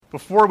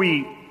Before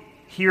we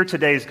hear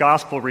today's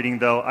gospel reading,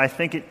 though, I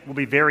think it will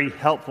be very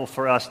helpful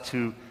for us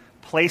to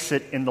place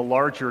it in the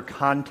larger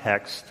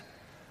context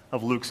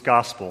of Luke's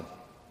gospel.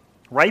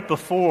 Right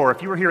before,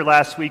 if you were here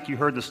last week, you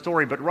heard the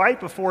story, but right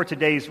before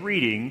today's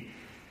reading,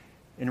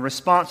 in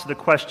response to the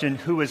question,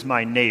 "Who is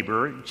my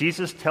neighbor?"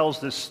 Jesus tells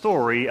this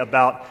story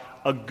about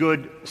a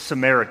good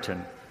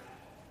Samaritan,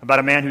 about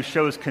a man who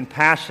shows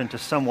compassion to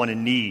someone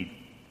in need.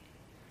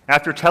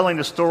 After telling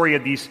the story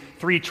of these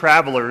three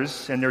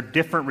travelers and their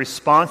different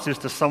responses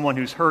to someone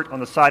who's hurt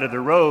on the side of the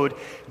road,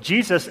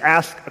 Jesus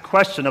asks a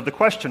question of the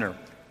questioner.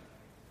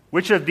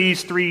 Which of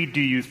these three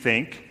do you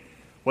think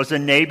was a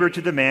neighbor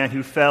to the man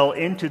who fell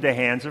into the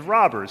hands of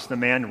robbers? The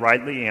man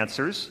rightly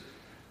answers,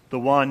 the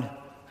one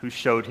who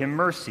showed him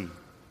mercy.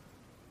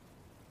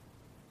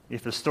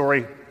 If the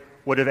story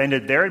would have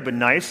ended there, it'd been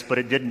nice, but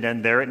it didn't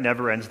end there. It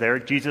never ends there.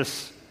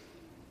 Jesus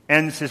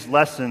ends his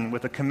lesson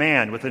with a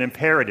command, with an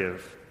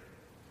imperative.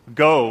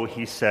 Go,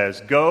 he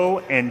says, go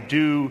and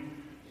do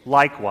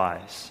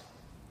likewise.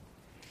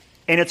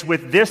 And it's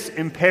with this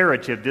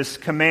imperative, this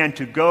command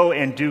to go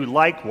and do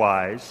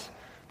likewise,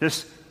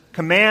 this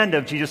command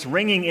of Jesus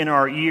ringing in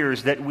our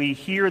ears, that we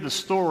hear the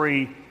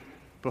story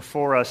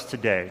before us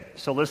today.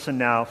 So listen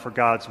now for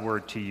God's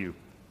word to you.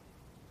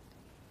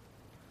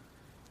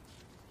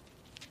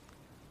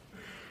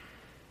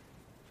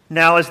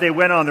 Now, as they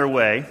went on their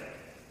way,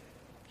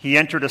 he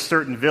entered a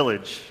certain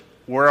village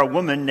where a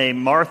woman named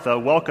Martha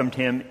welcomed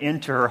him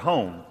into her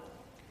home.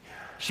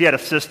 She had a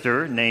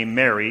sister named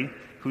Mary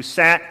who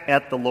sat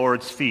at the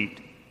Lord's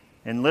feet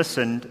and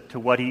listened to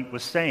what he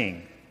was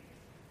saying.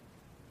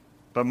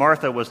 But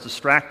Martha was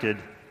distracted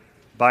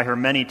by her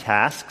many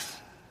tasks,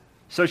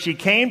 so she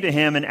came to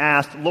him and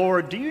asked,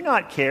 "Lord, do you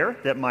not care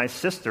that my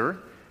sister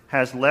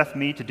has left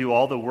me to do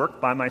all the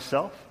work by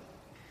myself?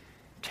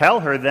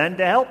 Tell her then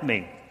to help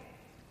me."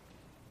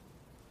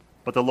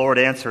 But the Lord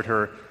answered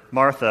her,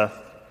 "Martha,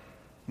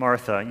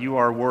 Martha, you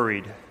are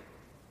worried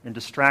and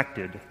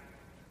distracted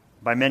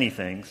by many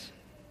things.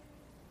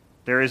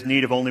 There is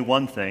need of only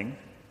one thing.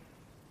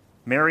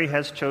 Mary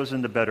has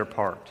chosen the better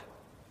part,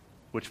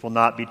 which will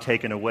not be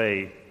taken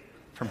away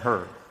from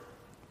her."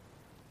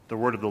 The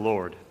word of the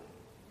Lord.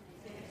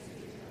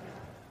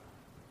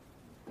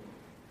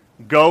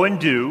 Go and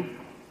do,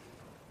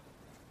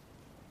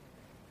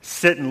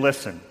 sit and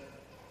listen.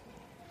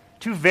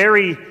 Two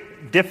very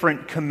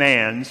different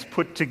commands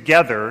put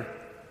together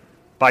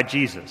by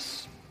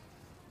Jesus.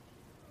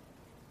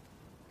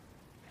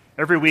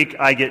 Every week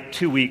I get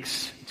 2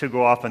 weeks to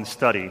go off and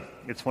study.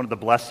 It's one of the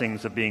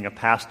blessings of being a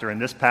pastor. And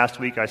this past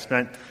week I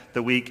spent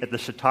the week at the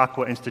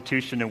Chautauqua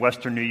Institution in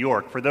Western New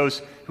York. For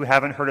those who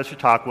haven't heard of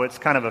Chautauqua, it's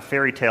kind of a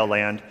fairy tale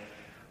land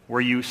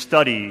where you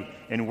study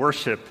and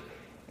worship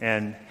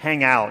and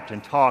hang out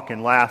and talk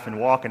and laugh and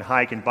walk and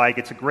hike and bike.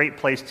 It's a great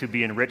place to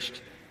be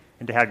enriched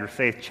and to have your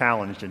faith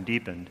challenged and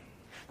deepened.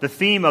 The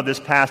theme of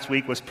this past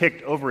week was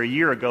picked over a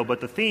year ago,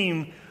 but the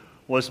theme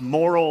was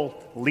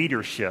moral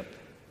leadership,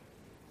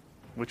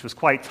 which was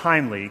quite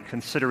timely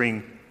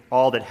considering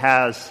all that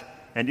has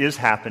and is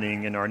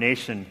happening in our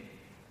nation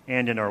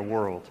and in our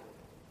world.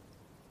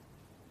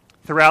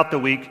 Throughout the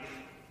week,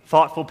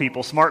 thoughtful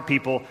people, smart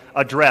people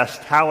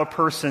addressed how a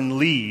person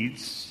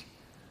leads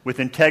with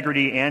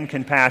integrity and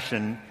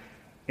compassion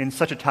in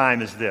such a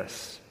time as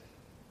this.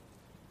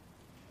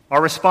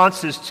 Our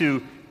responses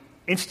to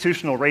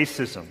institutional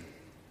racism,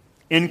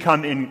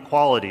 income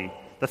inequality,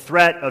 the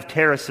threat of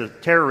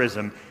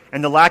terrorism,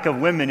 and the lack of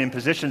women in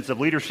positions of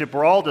leadership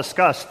were all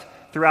discussed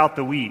throughout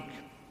the week.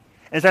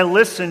 As I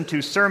listened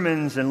to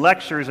sermons and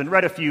lectures and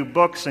read a few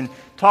books and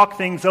talked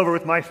things over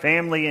with my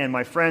family and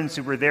my friends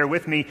who were there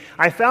with me,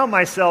 I found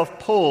myself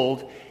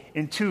pulled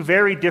in two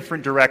very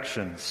different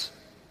directions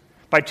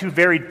by two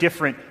very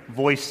different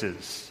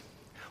voices.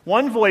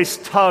 One voice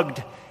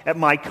tugged at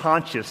my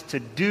conscience to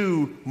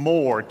do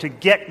more, to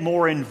get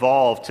more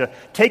involved, to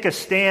take a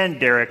stand,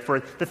 Derek, for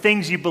the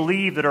things you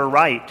believe that are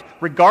right,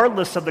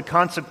 regardless of the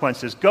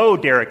consequences. Go,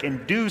 Derek,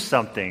 and do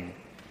something.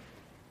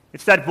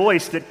 It's that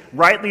voice that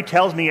rightly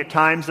tells me at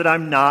times that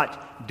I'm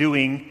not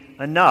doing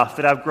enough,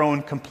 that I've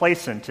grown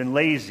complacent and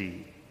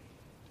lazy.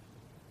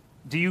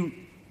 Do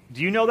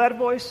you know that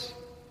voice?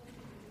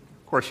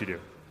 Of course you do.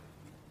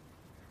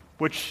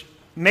 Which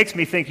makes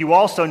me think you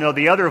also know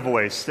the other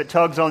voice that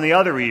tugs on the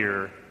other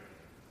ear.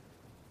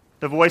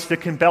 The voice that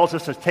compels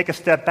us to take a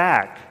step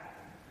back,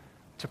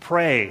 to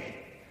pray,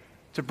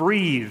 to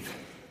breathe,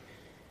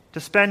 to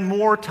spend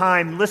more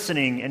time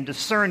listening and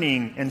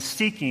discerning and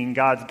seeking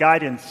God's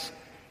guidance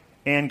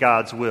and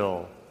God's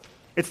will.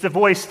 It's the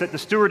voice that the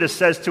stewardess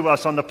says to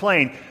us on the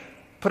plane,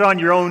 put on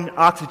your own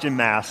oxygen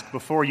mask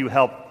before you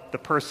help the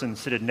person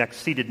seated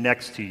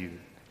next to you.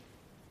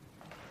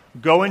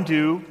 Go and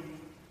do,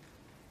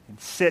 and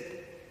sit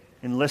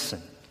and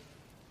listen.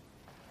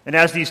 And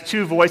as these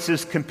two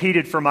voices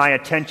competed for my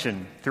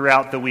attention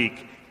throughout the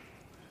week,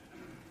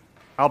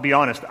 I'll be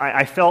honest,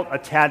 I felt a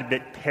tad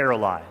bit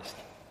paralyzed.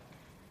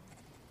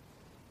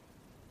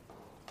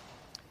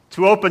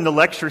 To open the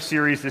lecture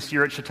series this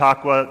year at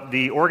Chautauqua,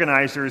 the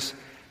organizers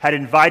had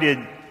invited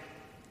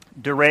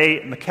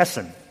DeRay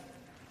McKesson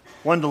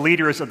one of the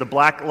leaders of the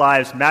Black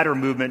Lives Matter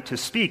movement, to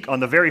speak on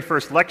the very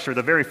first lecture,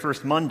 the very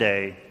first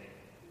Monday.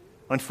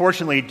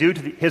 Unfortunately, due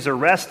to his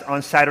arrest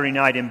on Saturday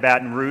night in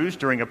Baton Rouge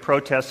during a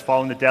protest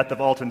following the death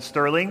of Alton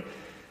Sterling,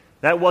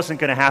 that wasn't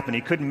going to happen.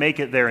 He couldn't make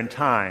it there in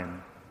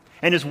time.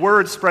 And his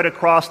words spread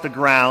across the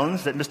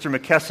grounds that Mr.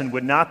 McKesson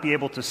would not be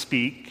able to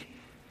speak.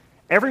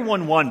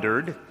 Everyone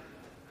wondered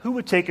who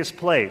would take his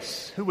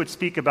place, who would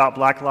speak about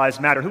Black Lives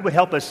Matter, who would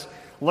help us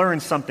learn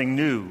something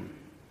new.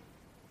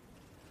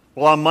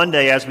 Well, on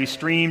Monday, as we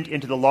streamed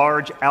into the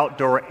large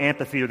outdoor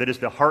amphitheater that is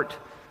the heart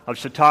of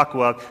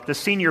Chautauqua, the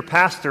senior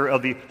pastor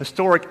of the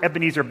historic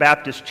Ebenezer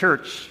Baptist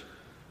Church,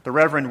 the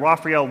Reverend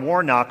Raphael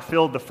Warnock,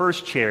 filled the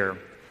first chair.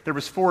 There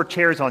was 4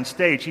 chairs on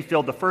stage. He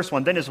filled the first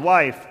one. Then his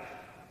wife,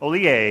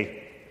 Olie,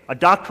 a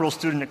doctoral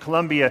student at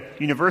Columbia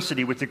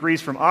University with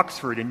degrees from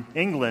Oxford in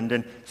England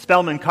and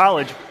Spelman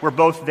College, were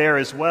both there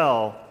as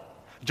well.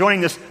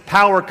 Joining this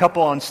power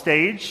couple on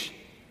stage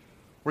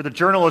were the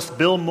journalist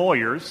Bill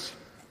Moyers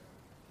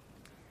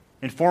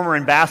and former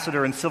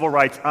ambassador and civil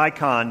rights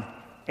icon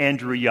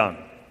Andrew Young.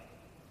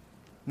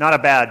 Not a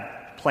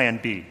bad plan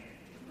B.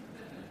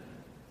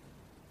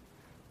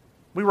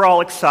 We were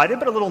all excited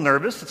but a little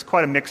nervous. It's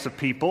quite a mix of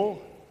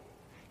people.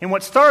 And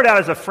what started out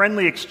as a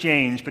friendly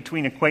exchange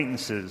between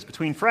acquaintances,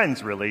 between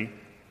friends really,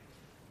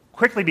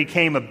 quickly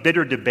became a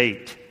bitter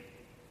debate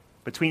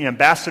between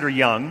Ambassador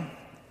Young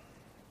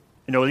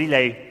and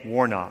Olie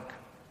Warnock.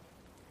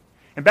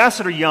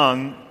 Ambassador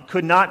Young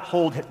could not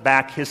hold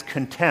back his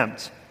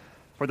contempt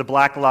for the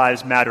Black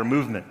Lives Matter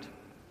movement,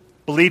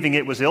 believing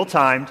it was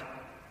ill-timed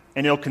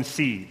and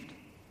ill-conceived.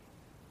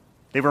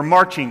 They were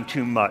marching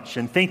too much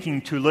and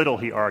thinking too little,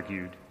 he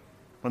argued,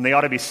 when they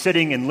ought to be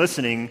sitting and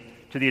listening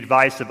to the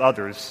advice of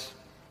others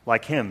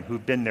like him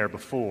who've been there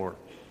before.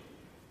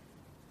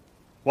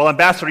 While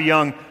Ambassador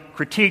Young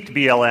critiqued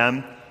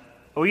BLM,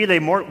 Olie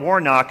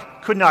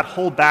Warnock could not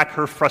hold back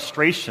her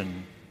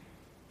frustration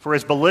for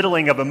his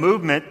belittling of a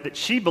movement that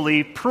she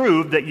believed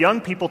proved that young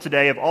people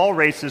today of all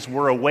races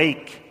were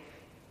awake.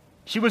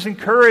 She was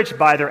encouraged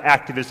by their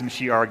activism,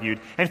 she argued,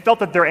 and felt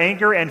that their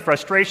anger and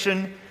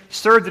frustration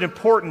served an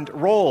important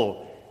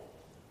role,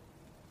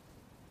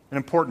 an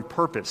important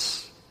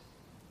purpose.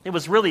 It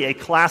was really a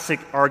classic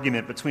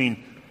argument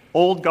between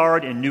old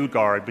guard and new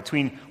guard,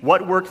 between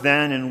what worked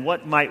then and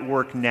what might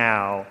work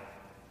now.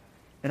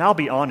 And I'll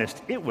be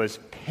honest, it was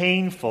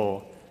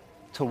painful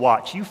to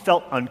watch. You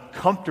felt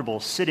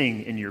uncomfortable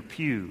sitting in your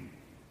pew.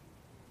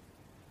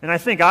 And I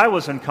think I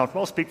was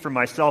uncomfortable. I'll speak for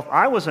myself.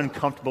 I was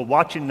uncomfortable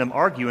watching them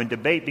argue and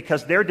debate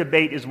because their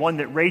debate is one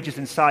that rages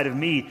inside of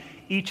me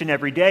each and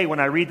every day when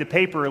I read the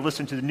paper or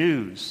listen to the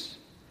news.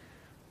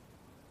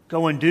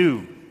 Go and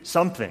do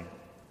something.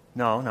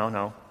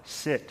 No.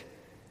 Sit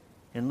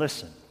and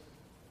listen.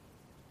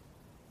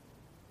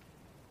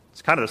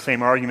 It's kind of the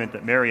same argument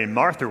that Mary and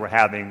Martha were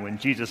having when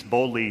Jesus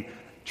boldly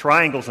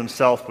triangles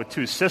himself with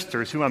 2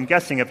 sisters who I'm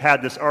guessing have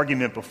had this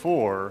argument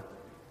before.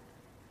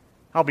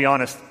 I'll be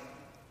honest,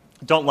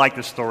 don't like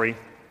this story.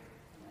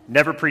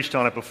 Never preached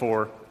on it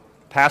before.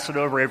 Pass it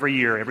over every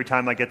year, every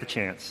time I get the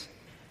chance.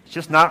 It's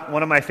just not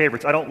one of my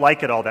favorites. I don't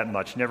like it all that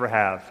much. Never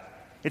have.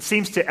 It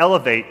seems to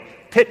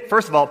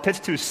first of all, it pits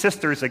 2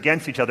 sisters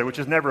against each other, which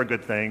is never a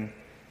good thing.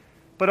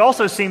 But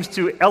also seems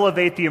to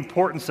elevate the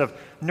importance of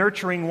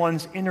nurturing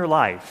one's inner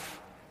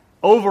life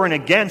over and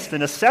against the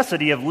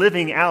necessity of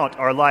living out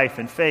our life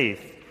in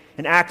faith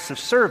in acts of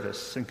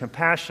service and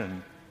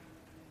compassion.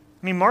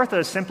 I mean, Martha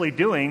is simply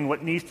doing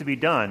what needs to be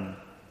done.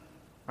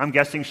 I'm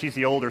guessing she's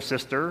the older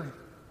sister.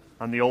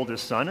 I'm the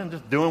oldest son, and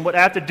just doing what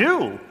I have to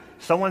do.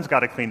 Someone's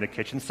got to clean the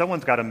kitchen.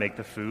 Someone's got to make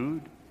the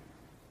food.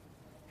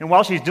 And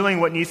while she's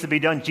doing what needs to be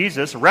done,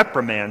 Jesus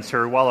reprimands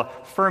her while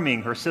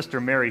affirming her sister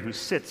Mary, who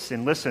sits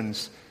and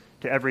listens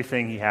to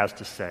everything he has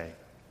to say.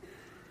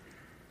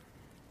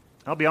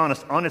 I'll be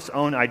honest, on its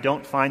own, I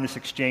don't find this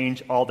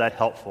exchange all that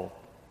helpful.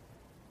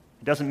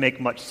 It doesn't make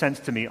much sense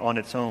to me on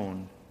its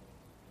own,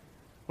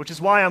 which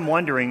is why I'm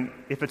wondering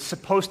if it's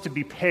supposed to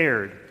be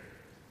paired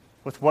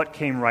with what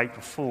came right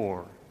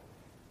before,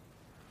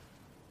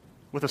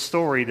 with a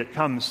story that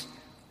comes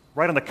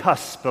right on the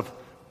cusp of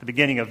the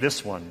beginning of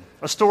this one,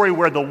 a story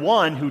where the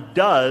one who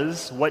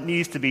does what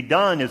needs to be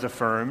done is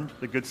affirmed,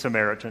 the Good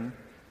Samaritan,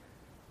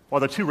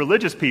 while the 2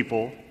 religious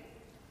people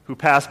who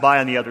pass by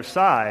on the other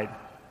side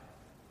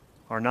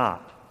are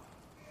not.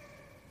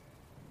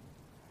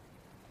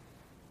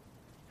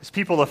 As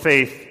people of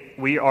faith,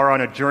 we are on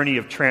a journey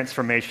of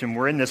transformation.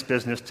 We're in this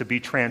business to be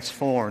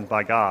transformed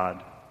by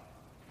God.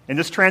 And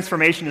this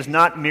transformation is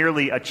not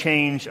merely a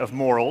change of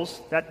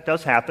morals. That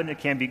does happen. It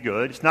can be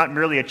good. It's not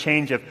merely a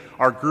change of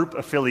our group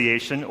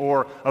affiliation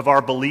or of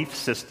our belief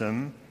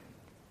system.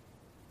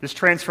 This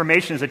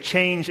transformation is a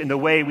change in the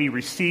way we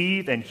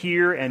receive and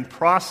hear and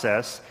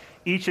process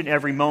each and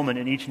every moment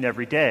and each and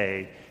every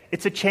day.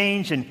 It's a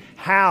change in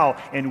how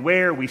and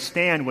where we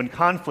stand when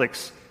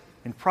conflicts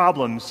and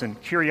problems and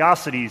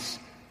curiosities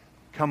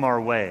come our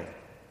way.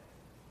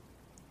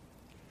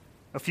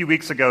 A few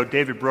weeks ago,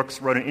 David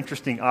Brooks wrote an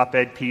interesting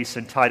op-ed piece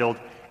entitled,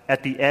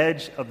 "At the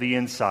Edge of the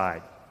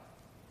Inside,"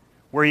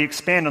 where he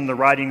expanded on the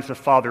writings of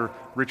Father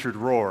Richard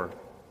Rohr.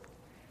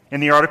 In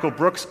the article,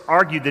 Brooks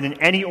argued that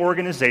in any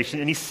organization,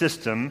 any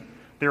system,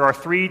 there are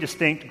three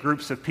distinct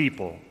groups of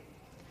people.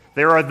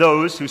 There are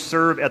those who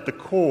serve at the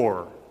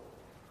core.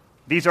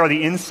 These are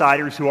the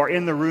insiders who are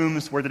in the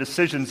rooms where the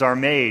decisions are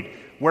made,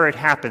 where it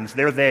happens.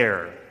 They're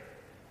there.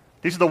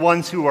 These are the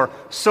ones who are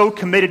so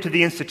committed to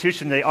the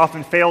institution they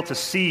often fail to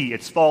see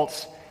its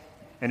faults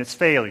and its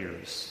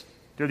failures.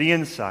 They're the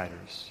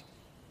insiders.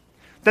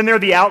 Then there are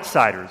the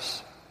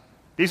outsiders.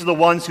 These are the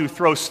ones who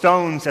throw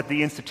stones at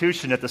the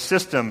institution, at the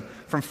system,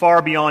 from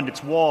far beyond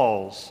its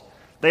walls.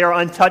 They are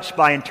untouched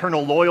by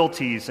internal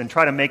loyalties and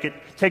try to make it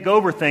take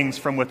over things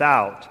from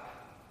without.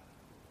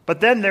 But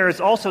then there is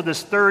also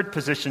this third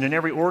position in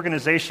every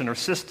organization or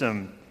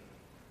system,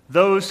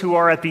 those who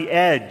are at the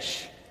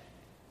edge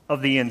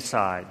of the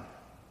inside.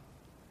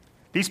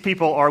 These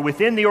people are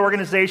within the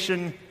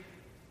organization,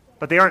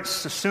 but they aren't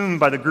assumed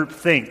by the group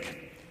think.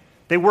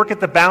 They work at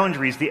the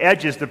boundaries, the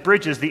edges, the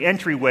bridges, the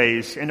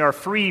entryways, and are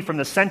free from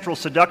the central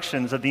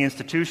seductions of the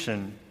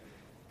institution.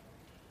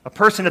 A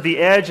person at the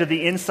edge of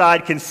the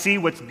inside can see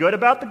what's good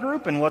about the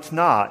group and what's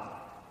not.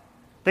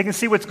 They can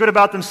see what's good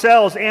about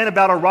themselves and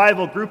about a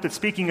rival group that's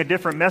speaking a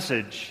different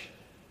message.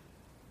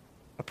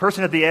 A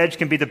person at the edge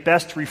can be the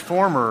best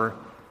reformer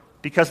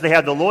because they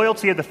have the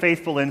loyalty of the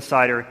faithful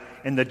insider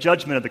and the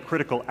judgment of the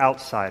critical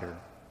outsider.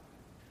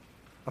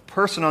 A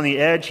person on the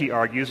edge, he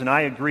argues, and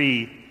I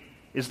agree,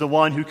 is the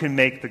one who can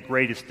make the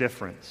greatest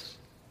difference.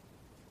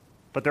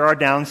 But there are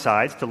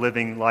downsides to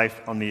living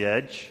life on the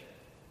edge.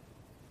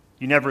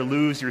 You never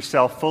lose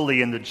yourself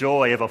fully in the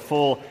joy of a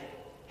full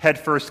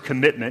headfirst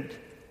commitment.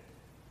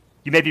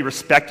 You may be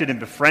respected and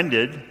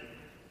befriended,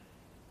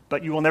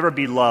 but you will never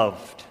be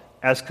loved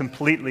as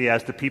completely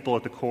as the people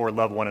at the core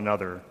love one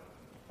another,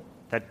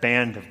 that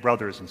band of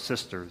brothers and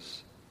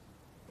sisters.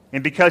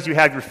 And because you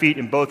have your feet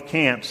in both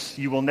camps,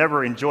 you will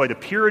never enjoy the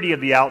purity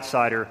of the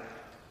outsider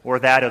or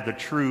that of the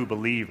true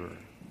believer.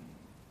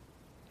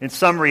 In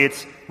summary,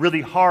 it's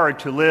really hard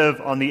to live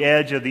on the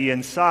edge of the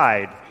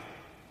inside.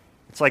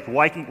 It's like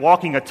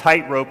walking a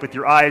tightrope with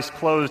your eyes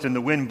closed and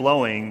the wind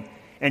blowing,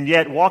 and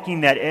yet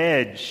walking that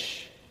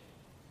edge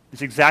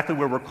is exactly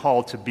where we're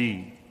called to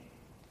be.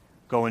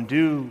 Go and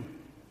do,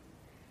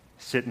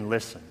 sit and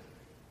listen.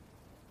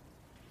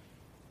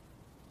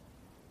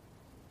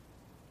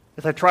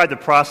 As I tried to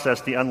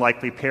process the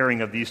unlikely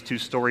pairing of these two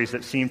stories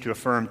that seem to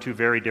affirm two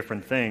very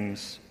different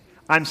things,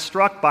 I'm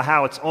struck by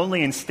how it's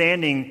only in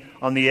standing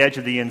on the edge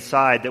of the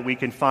inside that we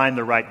can find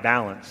the right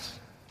balance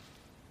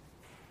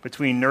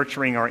between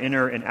nurturing our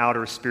inner and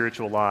outer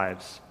spiritual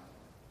lives.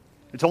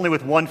 It's only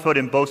with one foot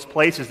in both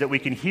places that we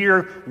can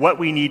hear what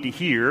we need to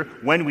hear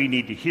when we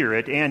need to hear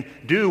it and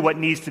do what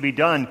needs to be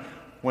done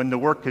when the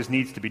work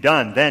needs to be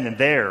done then and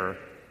there.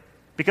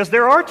 Because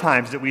there are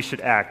times that we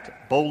should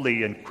act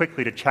boldly and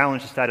quickly to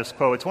challenge the status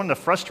quo. It's one of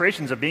the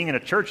frustrations of being in a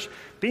church,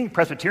 being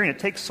Presbyterian. It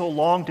takes so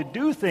long to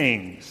do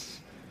things.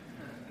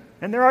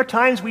 And there are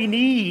times we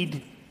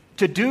need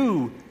to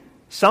do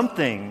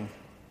something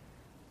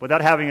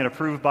without having it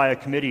approved by a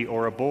committee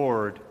or a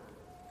board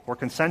or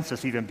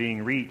consensus even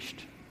being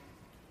reached.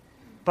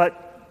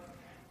 But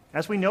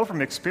as we know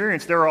from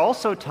experience, there are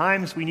also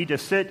times we need to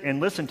sit and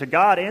listen to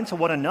God and to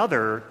one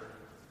another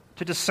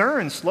to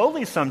discern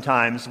slowly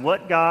sometimes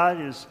what God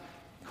is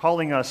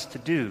calling us to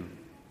do.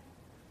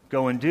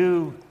 Go and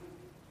do,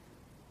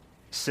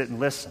 sit and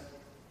listen.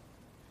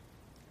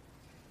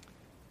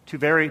 Two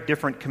very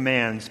different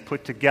commands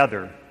put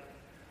together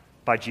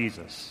by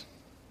Jesus.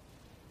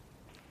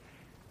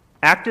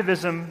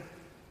 Activism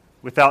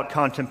without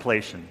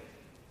contemplation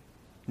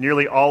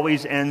nearly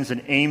always ends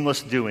in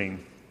aimless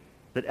doing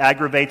that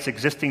aggravates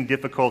existing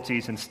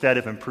difficulties instead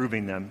of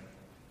improving them.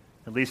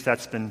 At least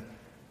that's been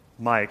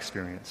my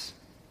experience.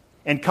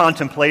 And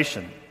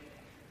contemplation,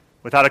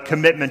 without a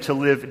commitment to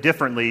live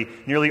differently,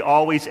 nearly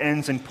always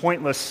ends in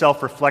pointless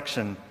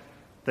self-reflection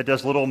that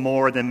does little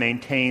more than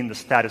maintain the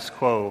status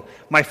quo.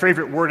 My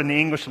favorite word in the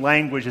English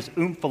language is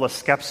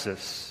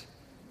umphaloskepsis,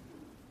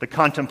 the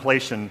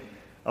contemplation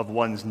of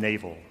one's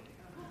navel.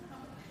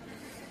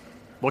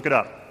 Look it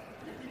up.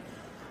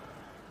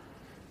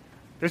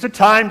 There's a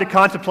time to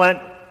contemplate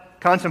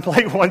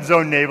one's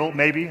own navel,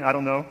 maybe, I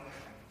don't know.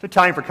 It's a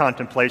time for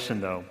contemplation,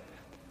 though.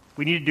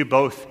 We need to do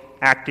both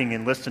acting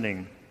and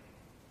listening,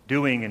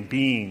 doing and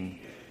being.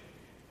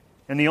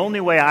 And the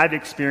only way I've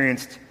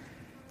experienced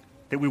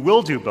that we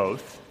will do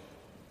both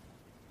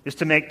is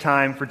to make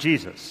time for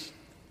Jesus,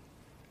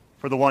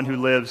 for the one who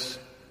lives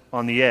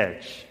on the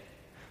edge.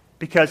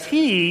 Because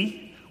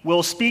he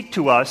will speak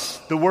to us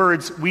the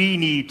words we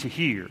need to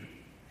hear.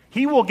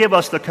 He will give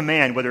us the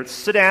command, whether it's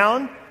sit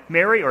down,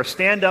 Mary, or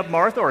stand up,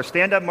 Martha, or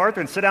stand up, Martha,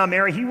 and sit down,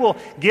 Mary. He will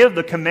give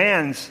the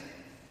commands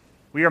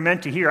we are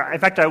meant to hear. In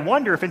fact, I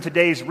wonder if in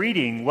today's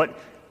reading, what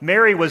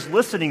Mary was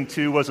listening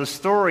to was a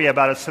story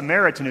about a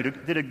Samaritan who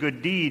did a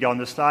good deed on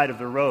the side of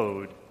the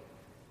road.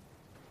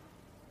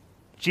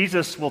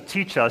 Jesus will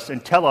teach us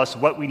and tell us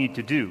what we need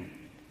to do.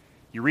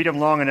 You read him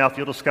long enough,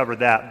 you'll discover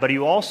that. But he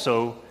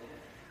also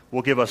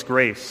will give us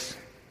grace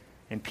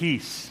and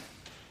peace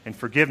and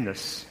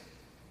forgiveness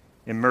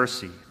in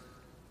mercy.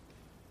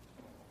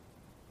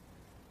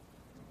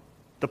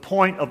 The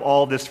point of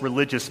all this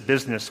religious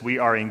business we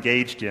are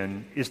engaged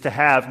in is to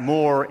have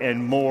more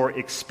and more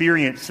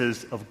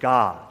experiences of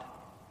God.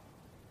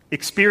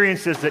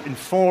 Experiences that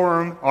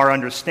inform our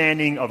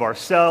understanding of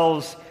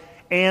ourselves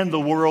and the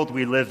world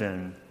we live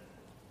in.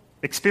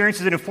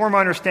 Experiences that inform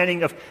our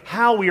understanding of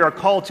how we are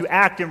called to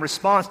act in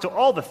response to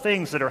all the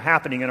things that are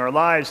happening in our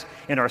lives,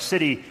 in our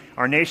city,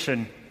 our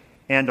nation,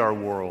 and our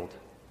world.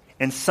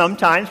 And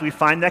sometimes we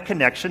find that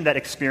connection, that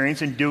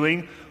experience in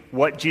doing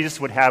what Jesus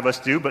would have us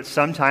do, but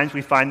sometimes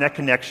we find that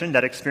connection,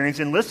 that experience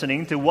in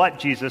listening to what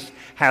Jesus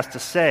has to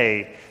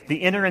say. The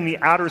inner and the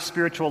outer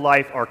spiritual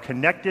life are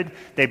connected.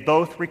 They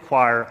both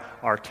require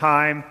our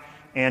time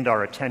and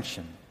our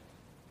attention.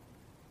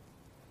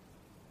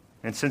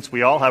 And since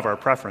we all have our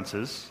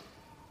preferences,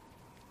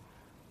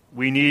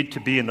 we need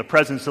to be in the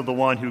presence of the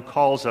one who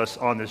calls us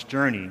on this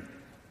journey,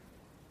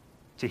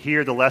 to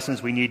hear the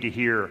lessons we need to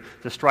hear,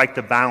 to strike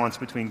the balance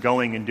between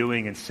going and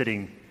doing and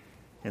sitting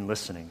and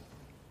listening.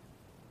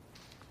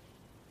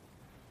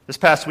 This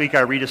past week,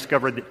 I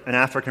rediscovered an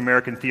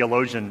African-American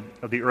theologian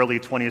of the early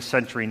 20th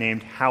century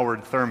named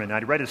Howard Thurman.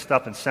 I'd read his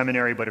stuff in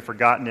seminary, but had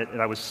forgotten it,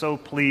 and I was so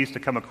pleased to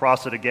come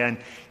across it again.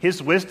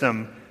 His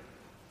wisdom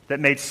that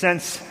made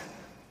sense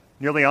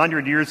nearly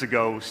 100 years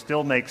ago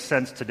still makes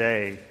sense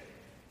today.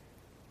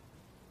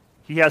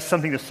 He has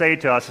something to say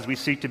to us as we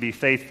seek to be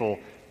faithful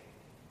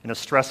in a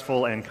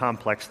stressful and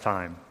complex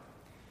time.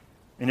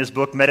 In his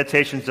book,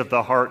 Meditations of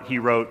the Heart, he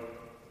wrote,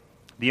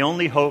 "The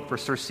only hope for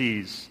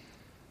surcease,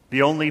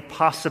 the only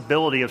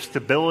possibility of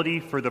stability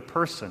for the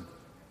person,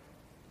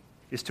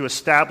 is to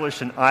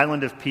establish an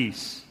island of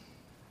peace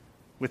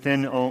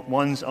within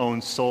one's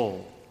own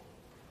soul.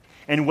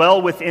 And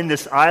well within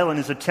this island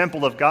is a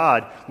temple of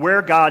God,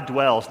 where God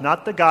dwells,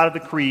 not the God of the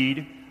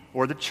creed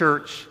or the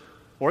church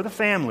or the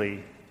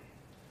family,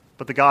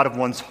 but the God of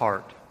one's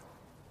heart.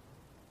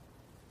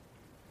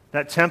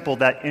 That temple,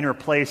 that inner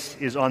place,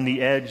 is on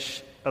the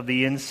edge of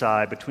the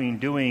inside, between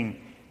doing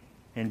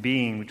and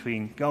being,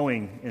 between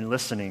going and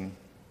listening.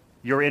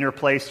 Your inner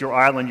place, your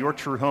island, your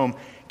true home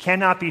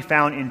cannot be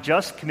found in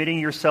just committing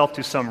yourself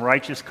to some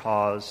righteous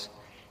cause,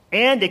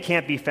 and it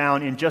can't be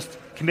found in just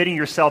committing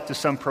yourself to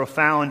some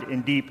profound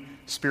and deep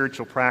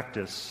spiritual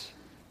practice.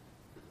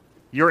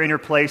 Your inner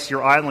place,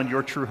 your island,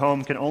 your true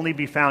home can only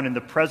be found in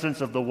the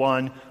presence of the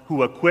one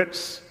who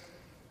equips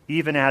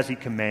even as he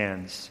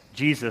commands.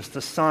 Jesus,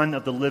 the Son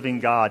of the living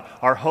God,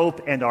 our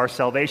hope and our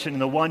salvation,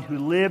 and the one who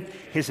lived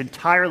his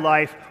entire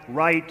life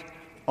right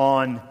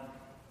on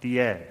the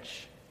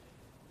edge.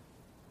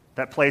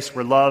 That place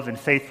where love and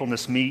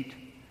faithfulness meet,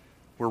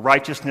 where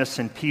righteousness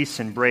and peace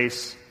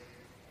embrace,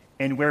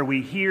 and where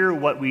we hear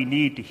what we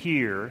need to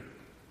hear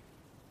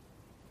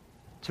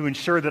to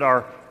ensure that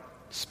our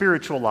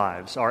spiritual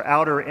lives, our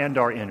outer and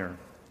our inner,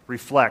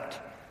 reflect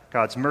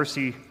God's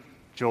mercy,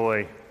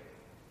 joy,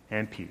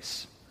 and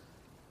peace.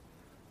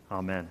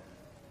 Amen.